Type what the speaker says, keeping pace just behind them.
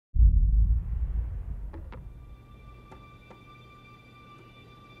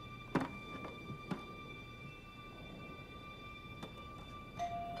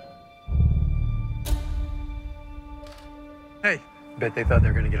Bet they thought they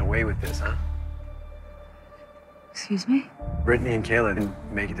were gonna get away with this, huh? Excuse me? Brittany and Kayla didn't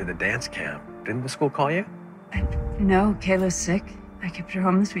make it to the dance camp. Didn't the school call you? No, Kayla's sick. I kept her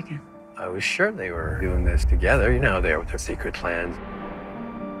home this weekend. I was sure they were doing this together. You know, they are with their secret plans.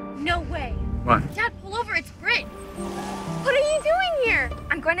 No way. What? Dad, pull over. It's Britt. What are you doing here?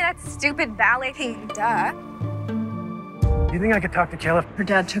 I'm going to that stupid ballet thing. Duh. Do you think I could talk to Kayla? Her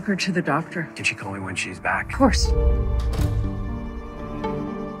dad took her to the doctor. Can she call me when she's back? Of course.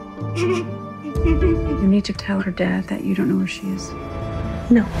 You need to tell her dad that you don't know where she is.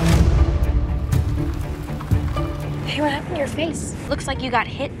 No. Hey, what happened to your face? Looks like you got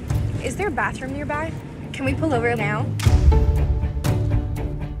hit. Is there a bathroom nearby? Can we pull over now?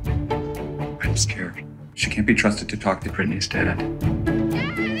 I'm scared. She can't be trusted to talk to Brittany's dad.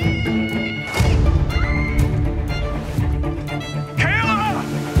 Kayla!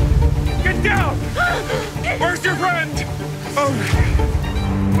 Get down! Where's your friend? Oh,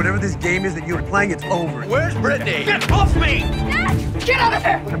 whatever this game is that you were playing, it's over. Where's Brittany? Get off me! Dad, get out of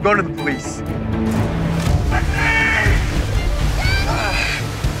here! I'm going to the police.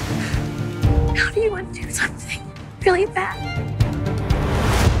 How do you want to do something really bad?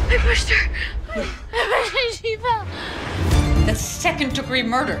 I pushed her. She fell. That's second-degree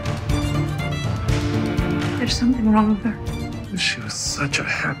murder. There's something wrong with her. She was such a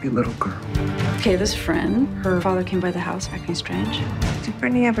happy little girl. Kayla's friend, her father came by the house acting strange. Did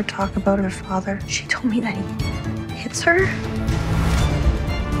Brittany ever talk about her father? She told me that he hits her.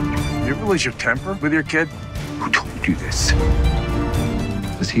 You ever lose your temper with your kid? Who told you this?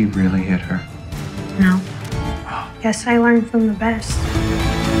 Does he really hit her? No. Guess I learned from the best.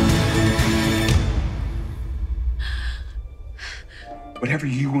 Whatever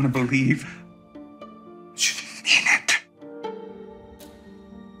you want to believe, she didn't mean it.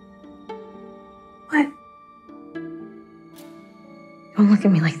 What? Don't look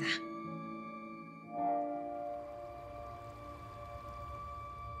at me like that.